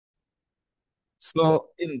So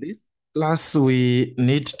in this class, we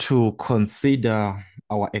need to consider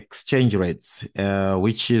our exchange rates,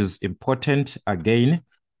 which is important. Again,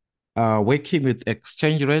 working with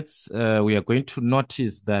exchange rates, we are going to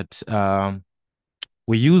notice that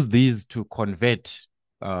we use these to convert,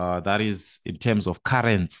 that is in terms of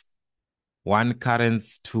currency, one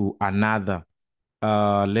currency to another.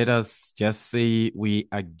 Let us just say we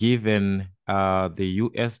are given the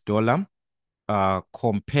US dollar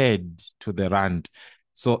compared to the rand.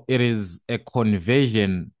 So it is a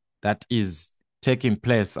conversion that is taking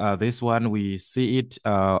place. This one, we see it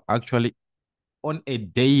actually on a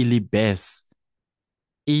daily basis.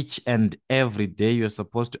 Each and every day, you're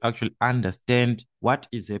supposed to actually understand what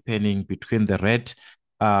is happening between the rate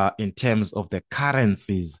in terms of the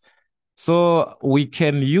currencies. So we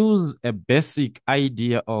can use a basic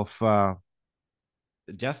idea of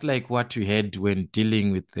just like what we had when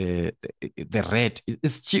dealing with the rate.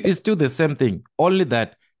 It's still the same thing, only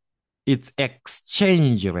that it's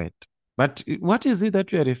exchange rate. But what is it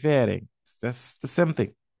that we are referring? It's just the same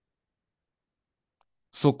thing.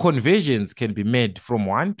 So conversions can be made from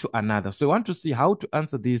one to another. So I want to see how to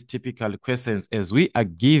answer these typical questions as we are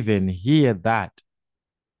given here that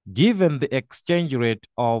given the exchange rate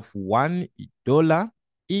of $1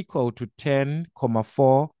 equal to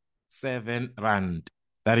 10,47 rand.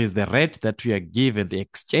 That is the rate that we are given, the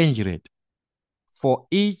exchange rate. For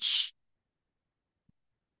each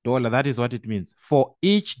dollar, that is what it means. For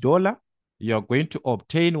each dollar, you're going to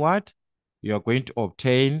obtain what? You're going to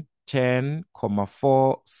obtain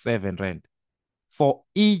 10,47 rand. For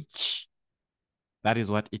each, that is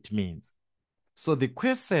what it means. So the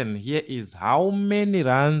question here is how many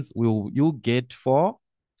rands will you get for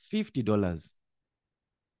 $50?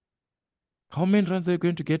 How many rands are you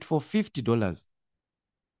going to get for $50?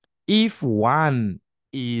 If one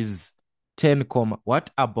is 10,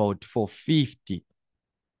 what about for 50?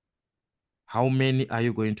 How many are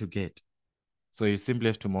you going to get? So you simply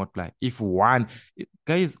have to multiply. If one,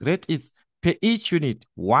 guys, rate is per each unit.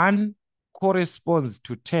 One corresponds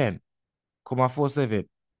to 10,47.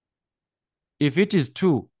 If it is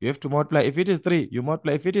two, you have to multiply. If it is three, you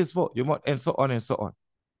multiply. If it is four, you multiply, and so on and so on.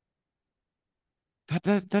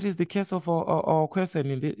 That is the case of our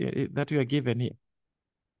question that we are given here.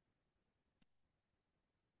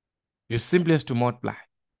 You simply have to multiply.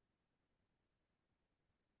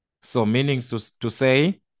 So meaning to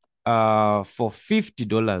say, for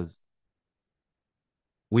 $50,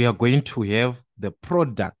 we are going to have the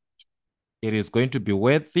product. It is going to be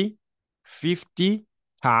worthy 50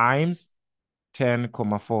 times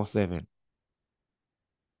 10,47.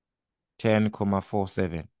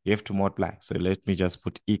 10,47. You have to multiply. So let me just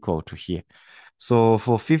put equal to here. So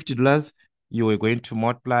for $50, you are going to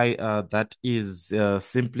multiply. That is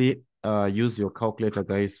simply use your calculator,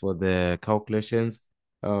 guys, for the calculations.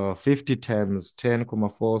 50 times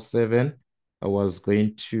 10,47 was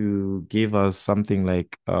going to give us something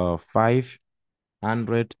like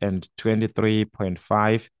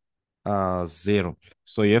 523.50.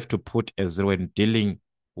 So you have to put a zero in dealing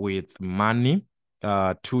with money,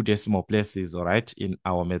 two decimal places. All right. In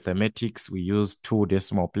our mathematics, we use two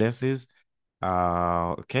decimal places.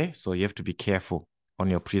 Okay. So you have to be careful on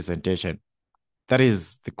your presentation. That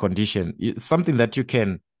is the condition. It's something that you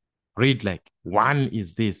can read like one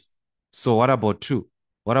is this. So what about two?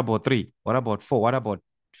 What about three? What about four? What about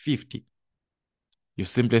 50? You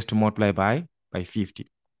simply have to multiply by 50.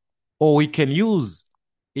 Or we can use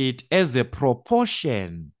it as a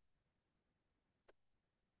proportion.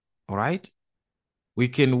 All right. We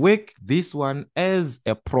can work this one as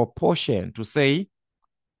a proportion to say,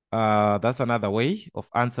 that's another way of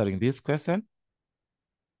answering this question,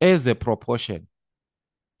 as a proportion.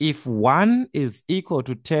 If one is equal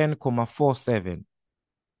to 10,47,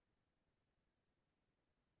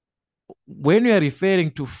 when we are referring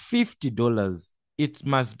to $50, it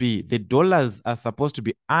must be the dollars are supposed to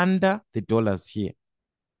be under the dollars here.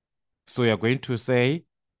 So you're going to say,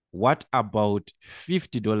 what about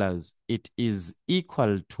 $50? It is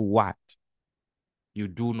equal to what? You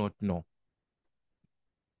do not know.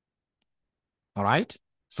 All right.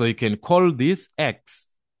 So you can call this X.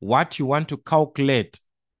 What you want to calculate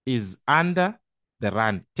is under the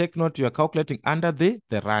rand. Take note, you are calculating under the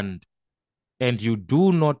rand. And you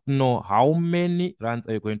do not know how many rands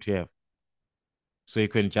are you going to have. So you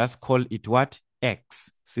can just call it what?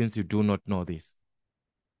 X, since you do not know this.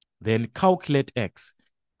 Then calculate X.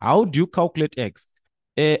 How do you calculate X?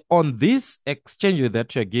 On this exchange rate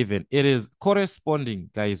that you're given, it is corresponding,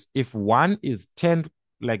 guys. If one is 10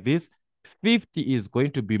 like this, 50 is going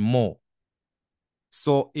to be more.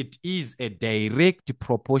 So it is a direct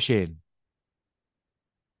proportion.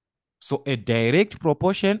 So a direct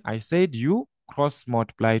proportion, I said you cross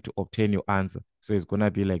multiply to obtain your answer. So it's going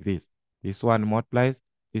to be like this. This one multiplies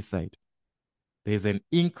this side. There's an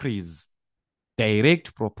increase,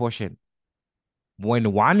 direct proportion.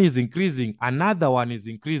 When one is increasing, another one is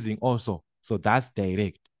increasing also. So that's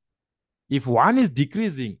direct. If one is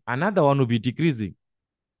decreasing, another one will be decreasing.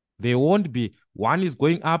 They won't be, one is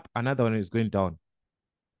going up, another one is going down.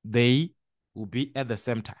 They will be at the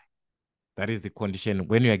same time. That is the condition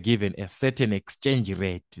when you are given a certain exchange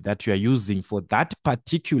rate that you are using for that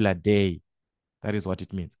particular day. That is what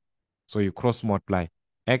it means. So you cross multiply.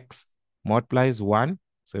 X multiplies 1.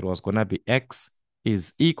 So it was going to be X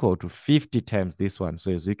is equal to 50 times this one.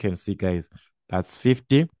 So as you can see, guys, that's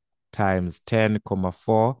 50 times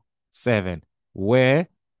 10,47, where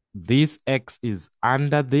this X is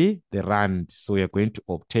under the rand. So we are going to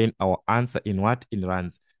obtain our answer in what? In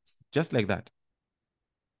rands. Just like that.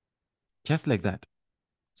 Just like that.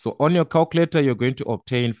 So on your calculator, you're going to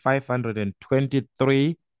obtain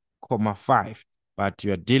 523.5, but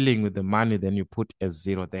you're dealing with the money, then you put a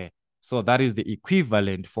 0 there. So that is the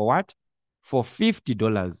equivalent for what? For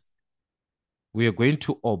 $50, we are going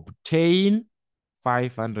to obtain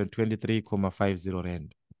 523.50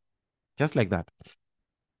 rand. Just like that.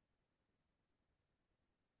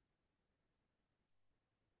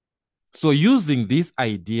 So using this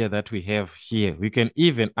idea that we have here, we can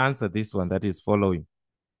even answer this one that is following.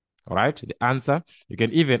 All right, the answer, you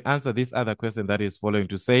can even answer this other question that is following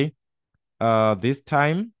to say, this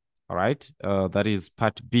time, all right, that is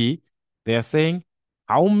part B. They are saying,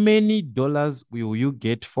 how many dollars will you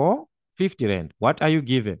get for 50 rand? What are you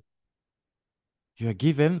given? You are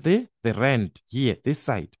given the rand here, this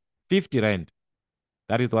side, 50 rand.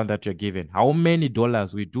 That is the one that you're given. How many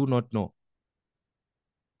dollars? We do not know.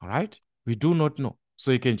 All right, we do not know.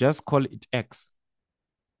 So you can just call it X.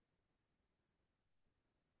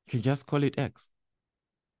 You can just call it X.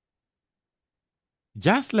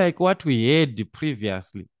 Just like what we had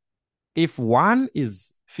previously. If 1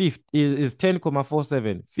 is 50, is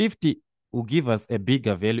 10,47, 50 will give us a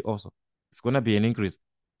bigger value also. It's going to be an increase.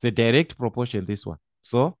 It's a direct proportion, this one.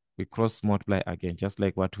 So we cross multiply again, just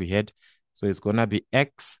like what we had. So it's going to be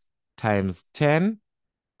X times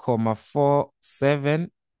 10,47.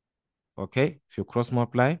 Okay, if you cross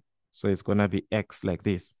multiply, so it's going to be X like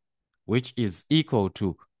this, which is equal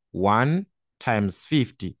to 1 times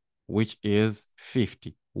 50, which is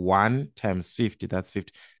 50. 1 times 50, that's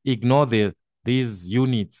 50. Ignore these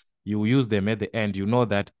units. You use them at the end. You know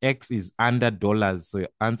that X is under dollars. So your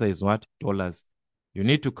answer is what? Dollars. You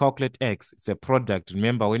need to calculate X. It's a product.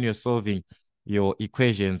 Remember, when you're solving your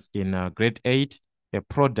equations in grade 8, a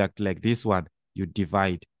product like this one, you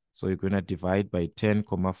divide. So you're going to divide by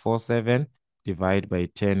 10,47, divide by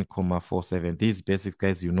 10,47. These basic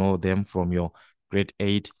guys, you know them from your grade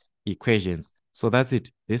 8 equations. So that's it.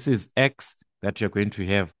 This is X that you're going to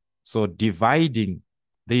have. So dividing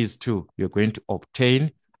these two, you're going to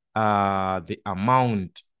obtain the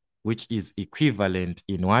amount which is equivalent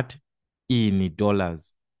in what? In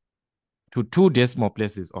dollars to 2 decimal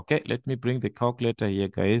places. Okay, let me bring the calculator here,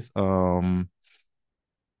 guys.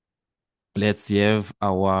 Let's have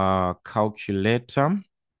our calculator.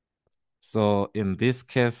 So in this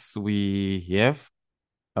case, we have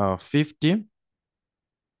 50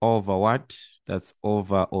 over what? That's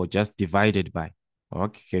over or just divided by.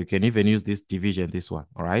 Okay, you can even use this division, this one,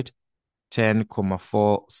 all right?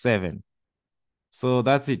 10,47. So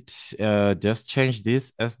that's it. Just change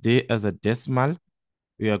this SD as a decimal.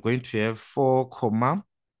 We are going to have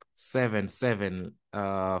 4,77,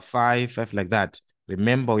 5 like that.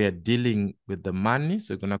 Remember, we are dealing with the money,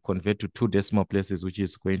 so we're going to convert to 2 decimal places, which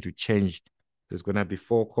is going to change. There's going to be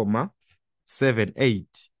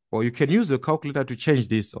 4,78. Or you can use your calculator to change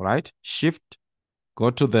this, all right? Shift, go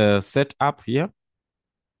to the setup here.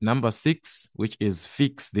 Number 6, which is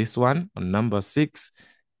fix this one. On number 6,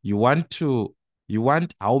 you want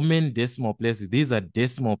how many decimal places? These are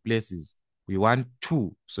decimal places. We want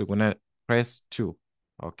 2. So we're going to press 2.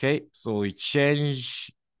 Okay, so we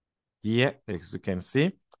change here, as you can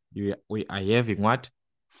see, we are having what?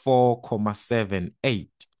 4,78.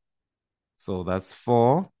 So that's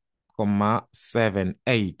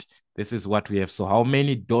 4,78. This is what we have. So how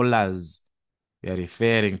many dollars? We are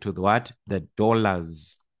referring to the what? The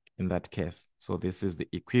dollars in that case. So this is the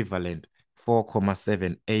equivalent,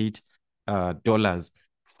 4,78 dollars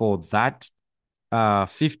for that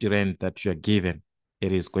 50 rand that you are given.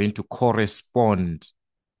 It is going to correspond.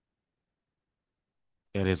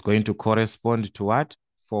 It is going to correspond to what?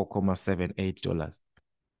 $4,78.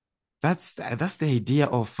 That's the idea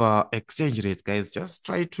of exchange rates, guys. Just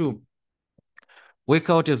try to Work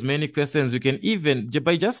out as many questions. You can even,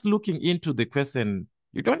 by just looking into the question,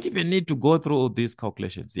 you don't even need to go through all these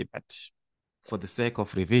calculations. Yeah, but for the sake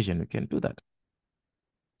of revision, you can do that.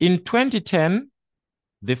 In 2010,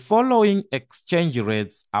 the following exchange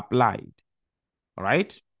rates applied, all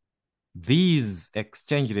right? These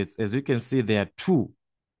exchange rates, as you can see, there are two.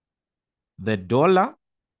 The dollar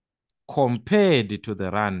compared to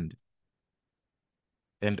the rand.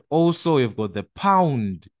 And also we've got the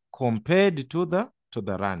pound compared to the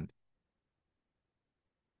rand.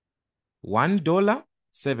 $1,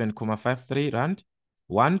 7.53 rand.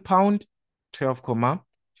 £1,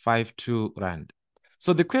 12.52 rand.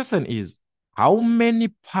 So the question is, how many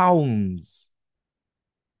pounds,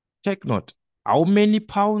 take note, how many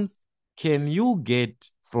pounds can you get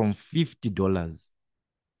from $50?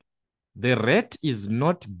 The rate is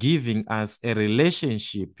not giving us a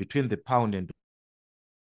relationship between the pound and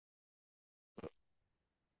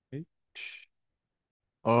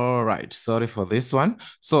all right, sorry for this one.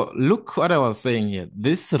 So look what I was saying here.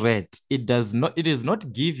 This rate, it is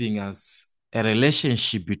not giving us a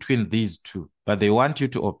relationship between these two, but they want you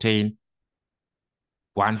to obtain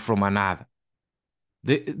one from another.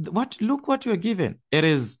 Look what you're given. It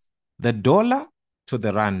is the dollar to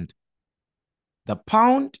the rand, the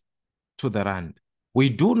pound to the rand. We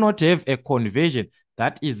do not have a conversion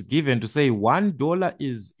that is given to say $1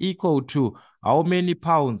 is equal to how many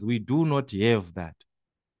pounds. We do not have that.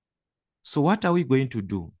 So what are we going to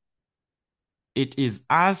do? It is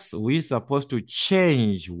us, we're supposed to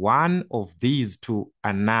change one of these to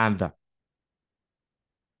another.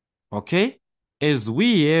 Okay? As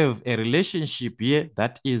we have a relationship here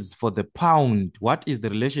that is for the pound, what is the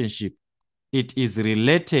relationship? It is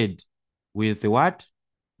related with what?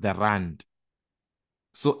 The rand.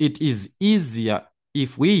 So it is easier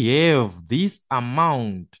if we have this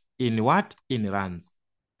amount in what? In rands.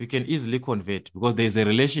 We can easily convert because there's a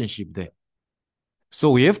relationship there. So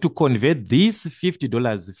we have to convert these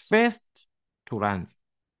 $50 first to rands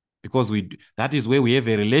because that is where we have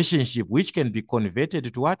a relationship which can be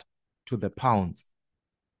converted to what? To the pounds.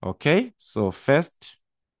 Okay, so first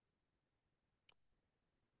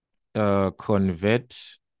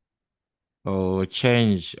convert or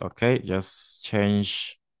change. Okay, just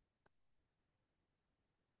change,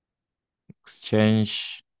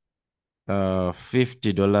 exchange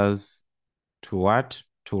 $50 to what?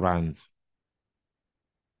 To rands.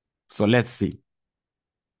 So let's see.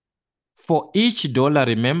 For each dollar,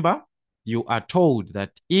 remember, you are told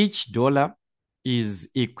that each dollar is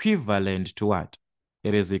equivalent to what?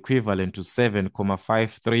 It is equivalent to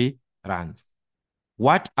 7.53 rands.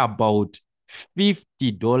 What about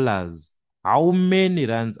 $50? How many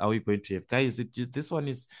rands are we going to have? Guys, this one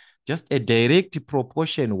is just a direct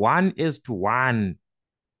proportion, 1:1.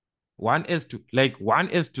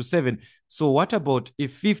 1:7. So what about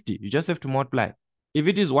if 50? You just have to multiply. If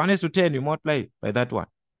it is 1:10, you multiply by that one.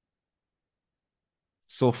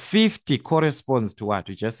 So 50 corresponds to what?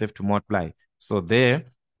 We just have to multiply. So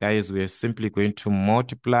there, guys, we're simply going to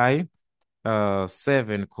multiply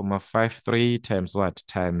 7.53 times what?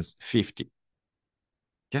 Times 50.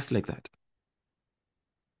 Just like that.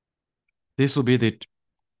 This will be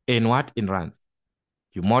in what? In rands.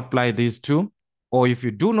 You multiply these two. Or if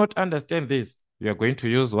you do not understand this, you are going to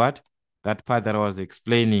use what? That part that I was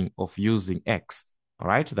explaining of using X. All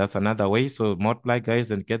right, that's another way. So multiply,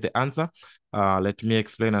 guys, and get the answer. Let me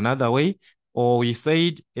explain another way. Or we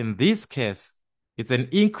said in this case, it's an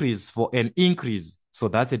increase for an increase. So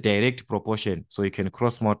that's a direct proportion. So you can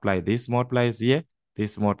cross multiply. This multiplies here.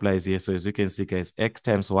 This multiplies here. So as you can see, guys, X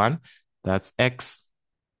times 1, that's X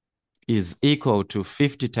is equal to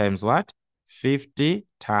 50 times what? 50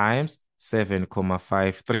 times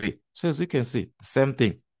 7.53. So as you can see, the same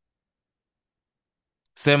thing.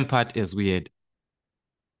 Same part as we had.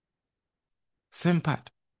 Same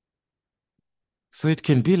part. So it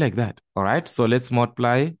can be like that. All right. So let's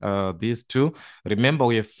multiply these two. Remember,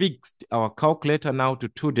 we have fixed our calculator now to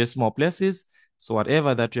 2 decimal places. So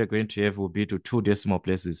whatever that we are going to have will be to 2 decimal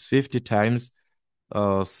places. 50 times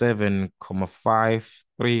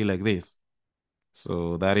 7.53 like this.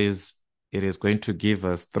 So that is, it is going to give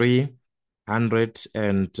us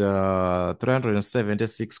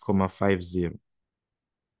 376.50.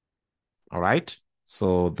 All right.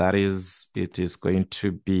 So that is, it is going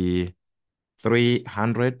to be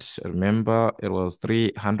 300. Remember, it was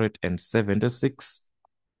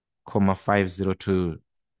 376.502,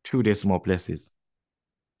 2 decimal places.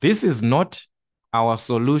 This is not our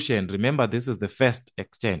solution. Remember, this is the first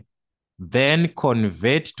exchange. Then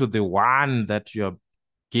convert to the one that you are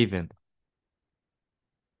given.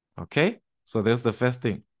 Okay, so that's the first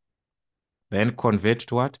thing. Then convert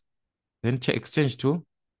to what? then exchange to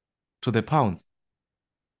the pounds.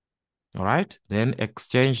 All right, then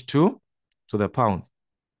exchange to the pounds.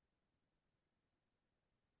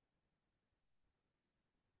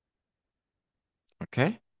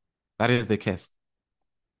 Okay, that is the case.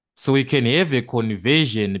 So we can have a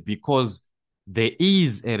conversion because there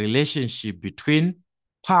is a relationship between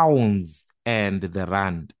pounds and the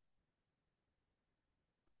rand.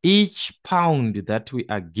 Each pound that we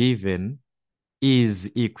are given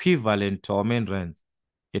is equivalent to how many rands?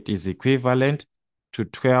 It is equivalent to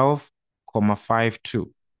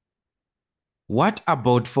 12,52. What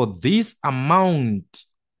about for this amount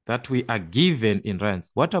that we are given in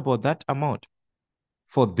rands? What about that amount?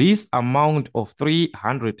 For this amount of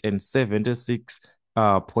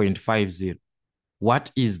 376.50,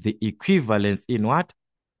 what is the equivalence in what?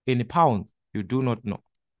 In pounds? You do not know.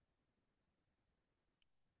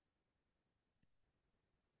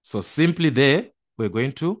 So simply there, we're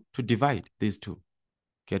going to divide these two.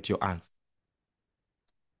 Get your answer.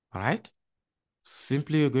 All right? So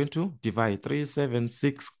simply you're going to divide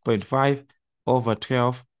 376.5 over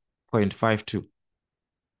 12.52.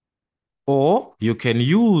 Or you can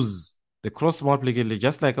use the cross multiplication,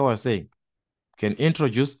 just like I was saying. You can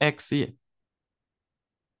introduce x here.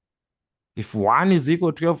 If 1 is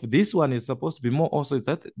equal to 12, this one is supposed to be more also.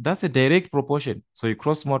 That's a direct proportion. So you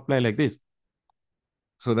cross multiply like this.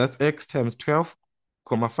 So that's x times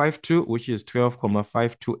 12,52, which is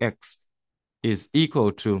 12,52x, is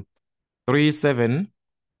equal to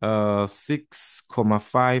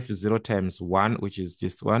 376,50 times 1, which is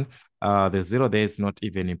just 1. The 0 there is not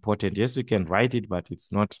even important. Yes, you can write it, but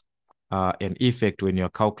it's not an effect when you're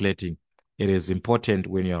calculating. It is important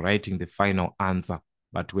when you're writing the final answer.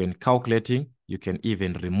 But when calculating, you can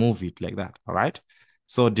even remove it like that, all right?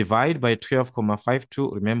 So divide by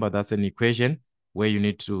 12,52. Remember, that's an equation where you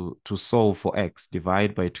need to solve for x.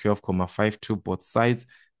 Divide by 12,52 both sides.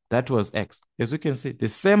 That was x. As you can see, the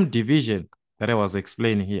same division that I was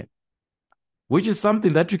explaining here, which is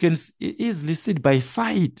something that you can easily see by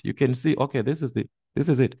sight. You can see, okay, this is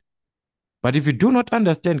it. But if you do not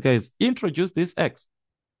understand, guys, introduce this x.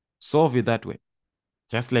 Solve it that way.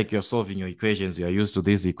 Just like you're solving your equations, you are used to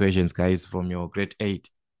these equations, guys, from your grade 8.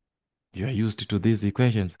 You are used to these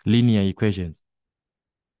equations, linear equations.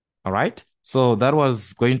 All right. So that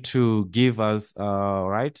was going to give us,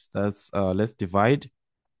 right, that's, let's divide.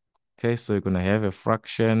 Okay, so you're going to have a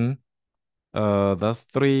fraction. That's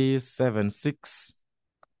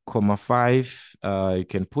 376,5. You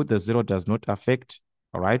can put the 0 does not affect.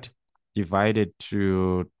 All right. Divided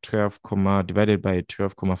to 12, divided by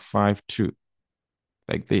 12,52.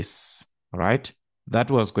 Like this. All right. That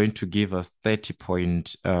was going to give us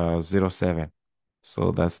 30.07.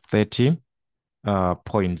 So that's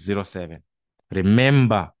 30.07.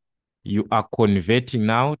 Remember, you are converting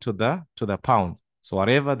now to the pounds. So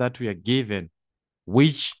whatever that we are given,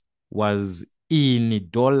 which was in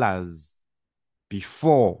dollars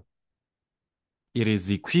before, it is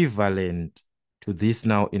equivalent to this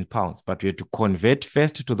now in pounds. But we have to convert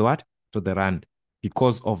first to the what? To the rand.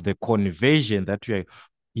 Because of the conversion that we are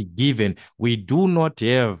given, we do not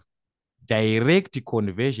have direct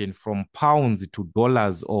conversion from pounds to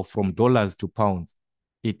dollars or from dollars to pounds.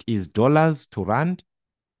 It is dollars to rand,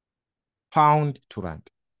 pound to rand.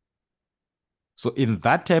 So in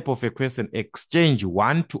that type of a question, exchange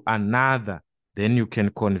one to another, then you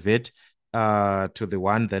can convert to the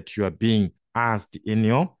one that you are being asked in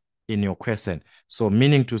your question. So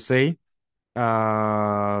meaning to say,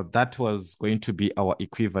 that was going to be our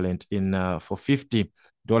equivalent in for $50,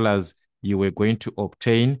 you were going to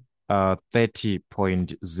obtain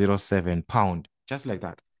 30.07 pound, just like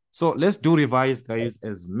that. So let's do revise, guys,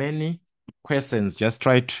 as many questions. Just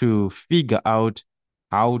try to figure out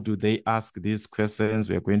how do they ask these questions.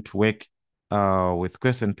 We are going to work with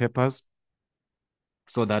question papers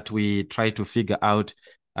so that we try to figure out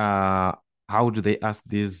how do they ask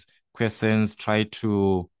these questions, try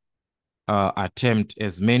to attempt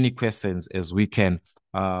as many questions as we can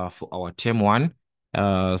for our term 1.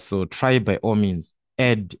 So try by all means,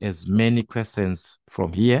 add as many questions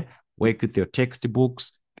from here, work with your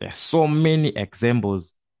textbooks. There are so many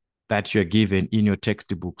examples that you're given in your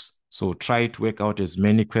textbooks. So try to work out as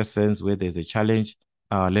many questions. Where there's a challenge,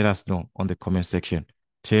 let us know on the comment section.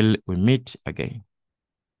 Till we meet again.